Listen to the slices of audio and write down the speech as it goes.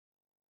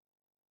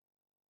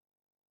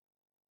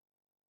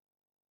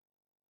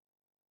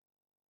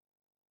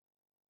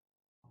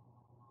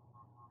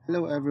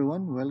Hello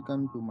everyone,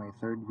 welcome to my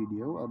third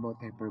video about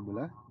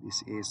hyperbola.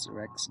 This is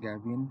Rex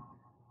Gavin,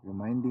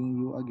 reminding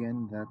you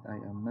again that I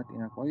am not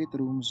in a quiet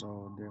room,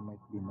 so there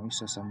might be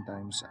noises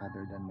sometimes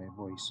other than my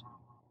voice.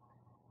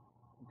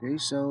 Okay,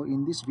 so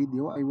in this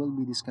video, I will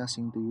be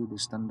discussing to you the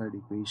standard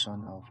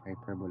equation of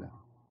hyperbola.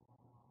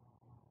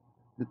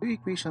 The two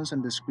equations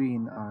on the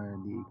screen are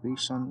the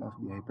equation of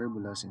the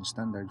hyperbolas in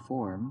standard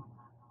form.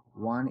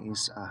 One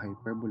is a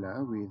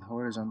hyperbola with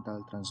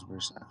horizontal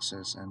transverse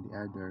axis and the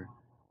other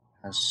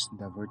has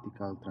the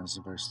vertical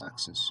transverse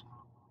axis.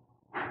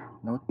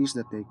 Notice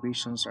that the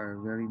equations are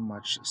very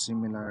much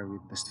similar with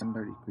the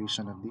standard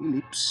equation of the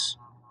ellipse,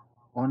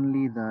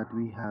 only that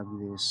we have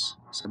this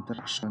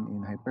subtraction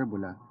in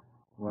hyperbola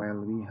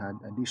while we had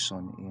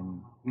addition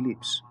in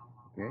ellipse.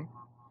 Okay?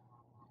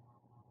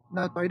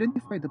 Now, to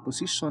identify the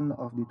position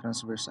of the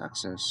transverse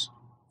axis,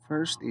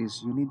 first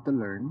is you need to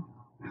learn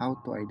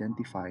how to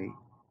identify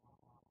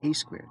a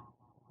squared.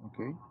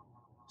 Okay?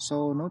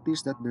 So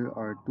notice that there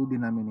are two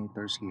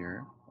denominators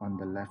here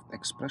on the left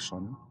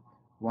expression.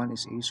 One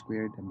is a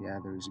squared and the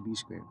other is b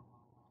squared.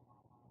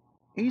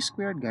 A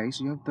squared,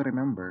 guys, you have to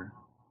remember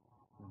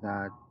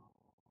that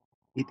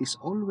it is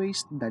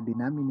always the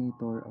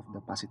denominator of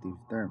the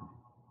positive term.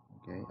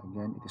 Okay,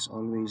 again, it is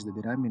always the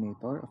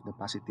denominator of the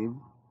positive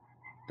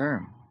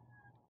term.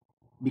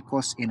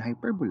 Because in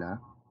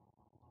hyperbola,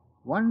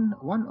 one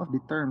of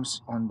the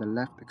terms on the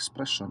left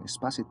expression is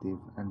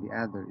positive and the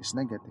other is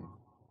negative.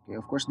 Okay,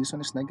 of course, this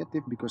one is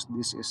negative because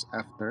this is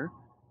after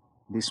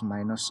this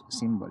minus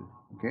symbol.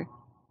 Okay,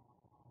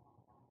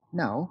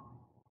 now,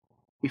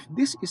 if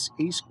this is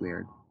a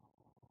squared,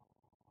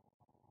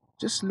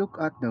 just look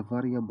at the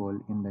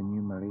variable in the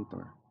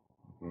numerator.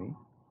 Okay,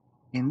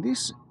 in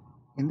this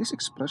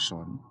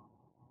expression,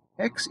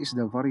 x is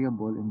the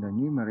variable in the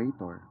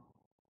numerator,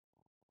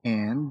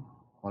 and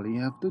all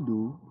you have to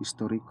do is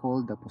to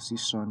recall the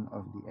position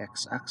of the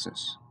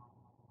x-axis.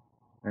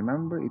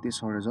 Remember, it is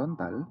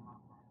horizontal,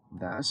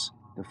 thus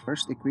the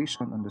first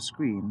equation on the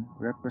screen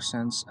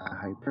represents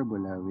a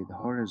hyperbola with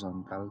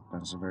horizontal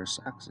transverse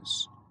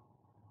axis.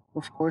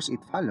 Of course, it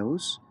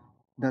follows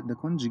that the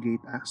conjugate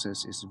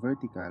axis is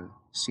vertical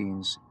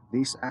since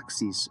these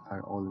axes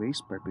are always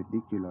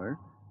perpendicular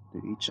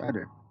to each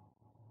other.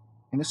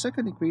 In the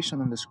second equation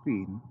on the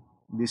screen,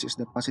 this is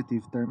the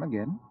positive term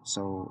again,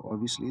 so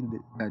obviously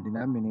the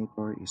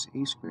denominator is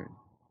a squared.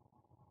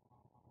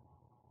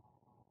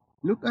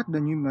 Look at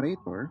the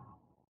numerator,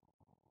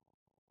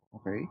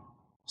 okay?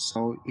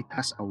 So it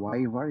has a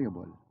y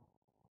variable.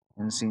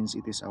 And since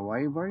it is a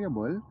y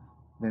variable,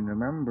 then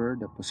remember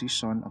the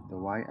position of the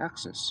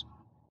y-axis.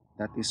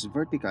 That is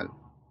vertical,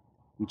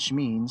 which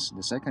means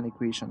the second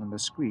equation on the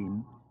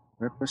screen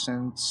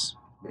represents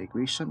the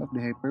equation of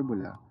the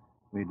hyperbola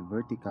with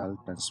vertical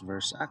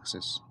transverse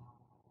axis.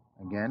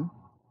 Again,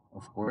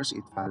 of course,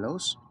 it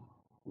follows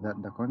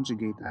that the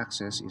conjugate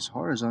axis is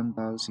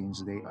horizontal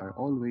since they are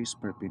always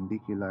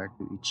perpendicular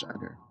to each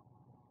other.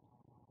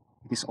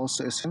 It is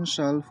also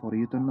essential for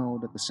you to know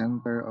that the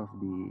center of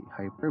the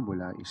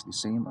hyperbola is the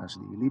same as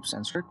the ellipse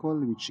and circle,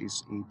 which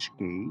is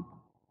hk.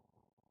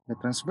 The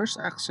transverse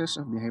axis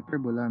of the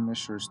hyperbola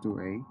measures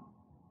 2a,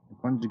 the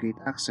conjugate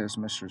axis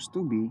measures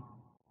 2b,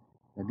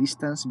 the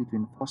distance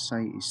between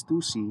foci is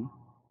 2c,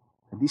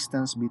 the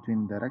distance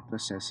between the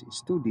rectrices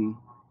is 2d,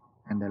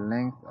 and the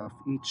length of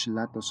each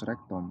latus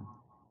rectum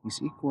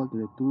is equal to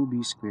the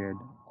 2b squared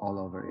all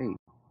over a.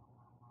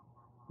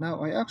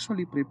 Now, I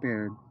actually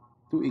prepared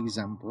two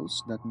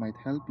examples that might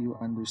help you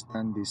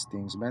understand these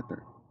things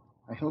better.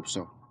 I hope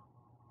so.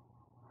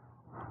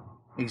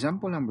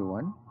 Example number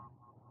 1.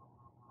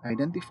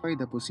 Identify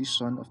the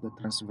position of the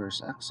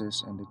transverse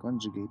axis and the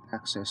conjugate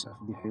axis of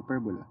the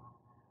hyperbola.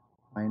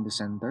 Find the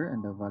center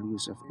and the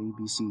values of a,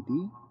 b, c,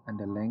 d, and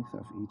the length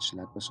of each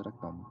latus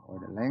rectum, or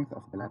the length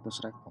of the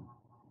latus rectum.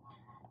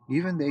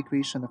 Given the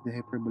equation of the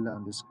hyperbola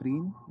on the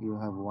screen, you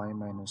have y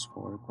minus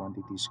 4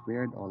 quantity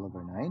squared all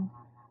over 9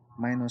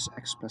 minus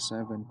x plus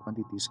 7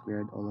 quantity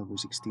squared all over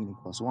 16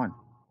 equals 1.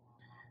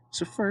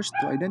 So first,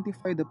 to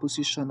identify the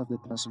position of the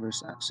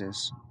transverse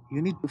axis,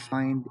 you need to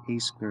find a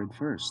squared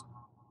first.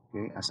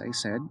 Okay, as I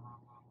said,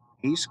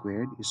 a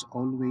squared is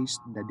always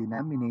the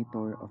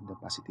denominator of the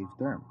positive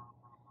term.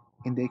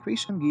 In the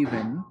equation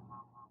given,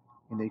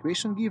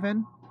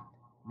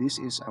 this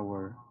is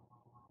our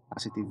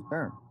positive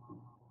term.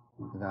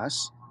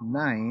 Thus,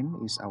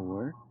 9 is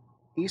our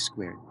a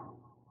squared.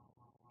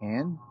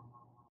 And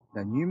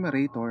the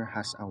numerator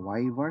has a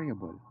y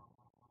variable,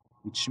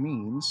 which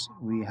means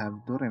we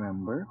have to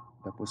remember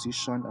the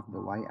position of the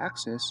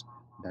y-axis,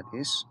 that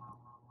is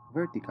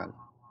vertical.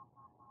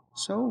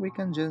 So we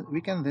can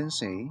then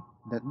say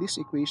that this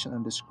equation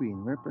on the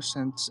screen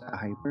represents a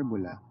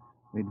hyperbola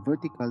with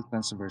vertical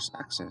transverse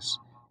axis,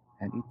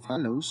 and it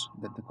follows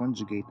that the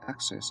conjugate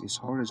axis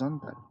is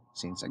horizontal,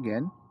 since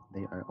again,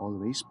 they are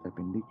always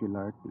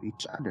perpendicular to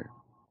each other.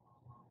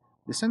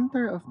 The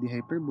center of the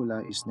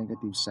hyperbola is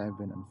negative 7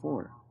 and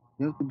 4.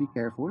 You have to be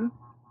careful,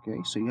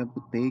 okay? So you have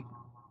to take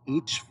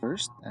h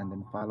first and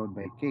then followed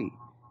by k.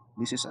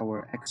 This is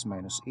our x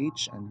minus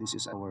h and this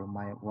is our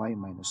y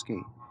minus k.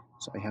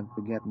 So I have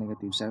to get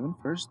negative 7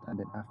 first, and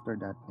then after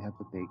that, I have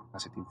to take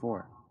positive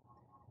 4.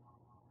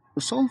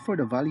 To solve for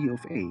the value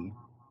of a,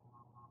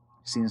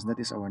 since that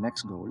is our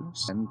next goal,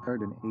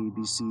 center, then a,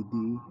 b, c,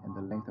 d, and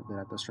the length of the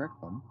latus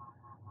rectum,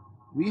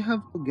 we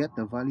have to get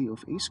the value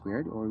of a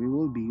squared, or we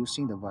will be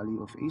using the value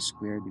of a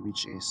squared,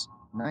 which is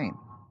 9.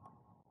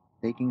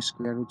 Taking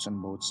square roots on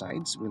both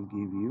sides will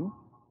give you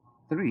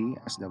 3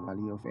 as the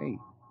value of a.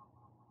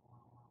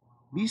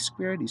 B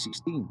squared is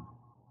 16.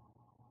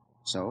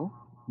 So,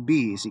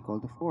 b is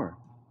equal to 4.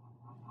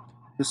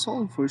 To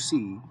solve for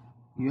c,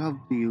 you have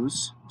to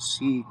use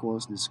c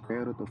equals the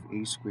square root of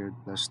a squared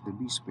plus the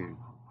b squared.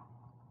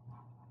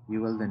 You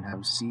will then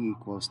have c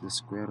equals the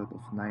square root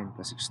of 9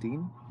 plus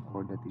 16,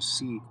 or that is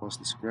c equals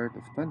the square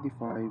root of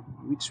 25,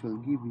 which will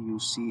give you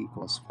c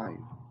equals 5.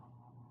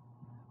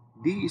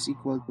 d is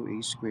equal to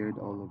a squared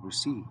all over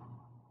c,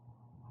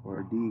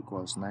 or d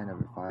equals 9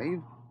 over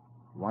 5,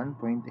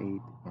 1.8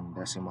 in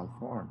decimal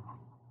form.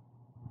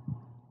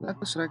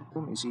 Latus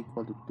rectum is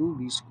equal to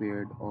 2b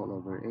squared all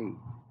over a.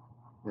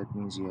 That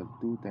means you have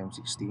 2 times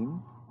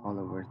 16 all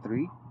over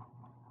 3.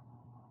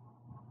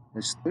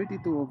 That's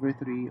 32 over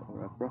 3,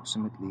 or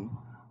approximately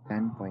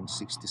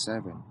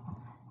 10.67.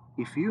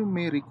 If you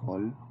may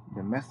recall,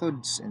 the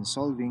methods in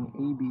solving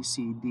a, b,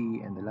 c, d,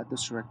 and the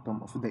latus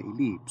rectum of the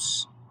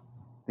ellipse,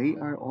 they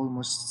are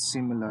almost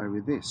similar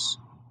with this,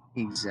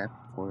 except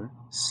for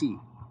c.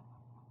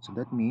 So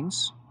that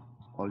means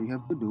all you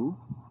have to do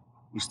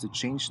is to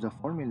change the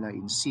formula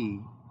in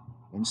c.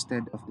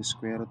 Instead of the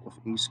square root of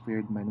a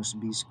squared minus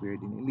b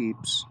squared in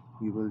ellipse,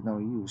 you will now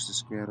use the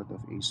square root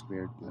of a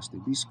squared plus the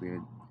b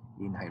squared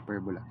in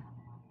hyperbola.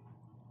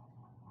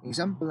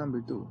 Example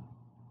number 2.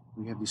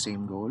 We have the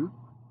same goal.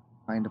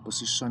 Find the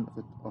position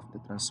of the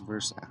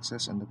transverse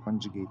axis and the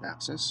conjugate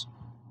axis.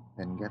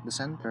 Then get the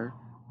center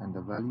and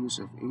the values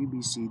of a,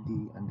 b, c,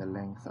 d, and the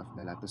length of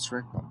the latus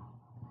rectum.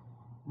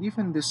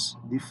 Given this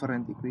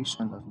different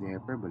equation of the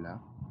hyperbola,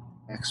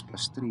 x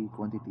plus 3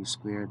 quantity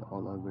squared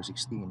all over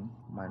 16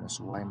 minus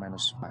y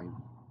minus 5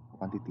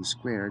 quantity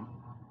squared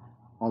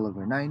all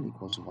over 9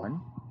 equals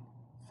 1.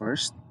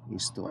 First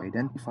is to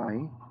identify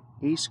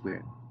a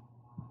squared.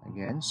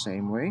 Again,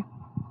 same way.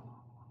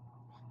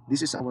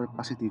 This is our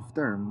positive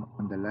term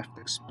on the left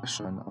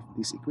expression of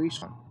this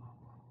equation.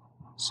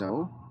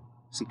 So,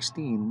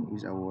 16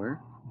 is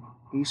our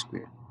a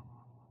squared.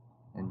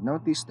 And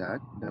notice that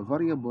the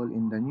variable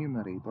in the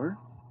numerator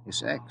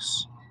is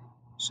x.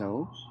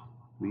 So,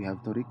 we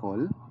have to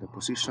recall the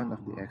position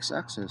of the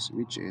x-axis,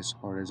 which is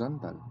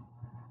horizontal.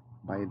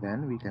 By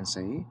then, we can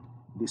say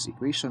this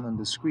equation on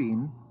the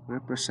screen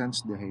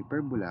represents the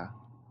hyperbola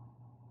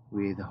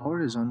with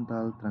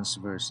horizontal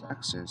transverse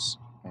axis,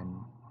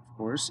 and of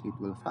course, it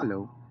will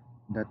follow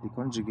that the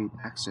conjugate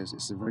axis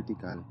is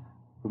vertical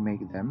to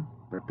make them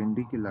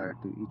perpendicular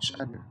to each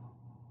other.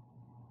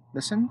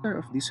 The center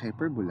of this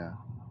hyperbola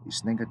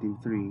is negative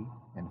 3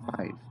 and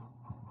 5.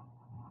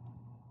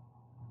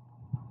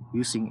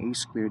 Using a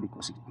squared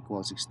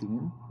equals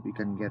 16, we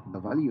can get the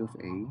value of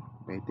a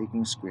by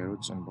taking square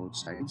roots on both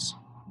sides.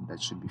 That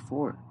should be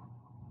 4.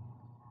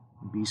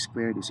 B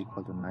squared is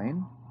equal to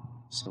 9,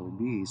 so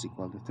b is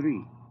equal to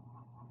 3.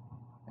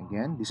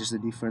 Again, this is the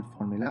default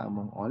formula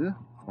among all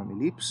from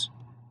ellipse.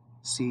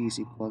 C is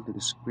equal to the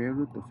square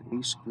root of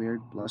a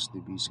squared plus the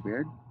b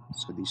squared.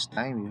 So this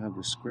time you have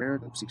the square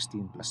root of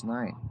 16 plus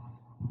 9.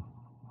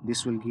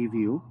 This will give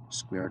you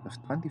square root of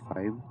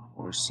 25,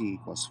 or c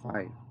equals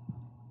 5.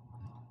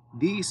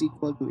 D is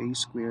equal to a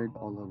squared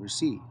all over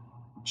c,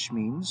 which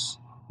means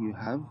you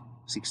have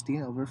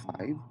 16 over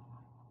 5,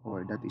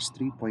 or that is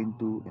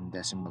 3.2 in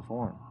decimal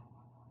form.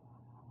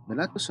 The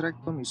latus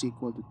rectum is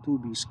equal to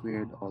 2b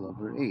squared all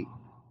over a,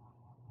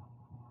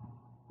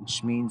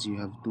 which means you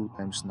have 2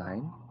 times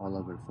 9 all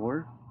over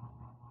 4,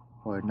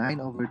 or 9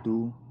 over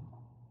 2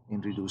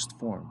 in reduced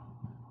form.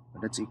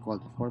 That's equal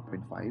to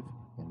 4.5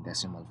 in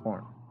decimal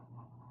form.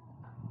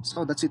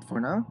 So that's it for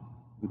now.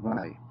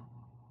 Goodbye.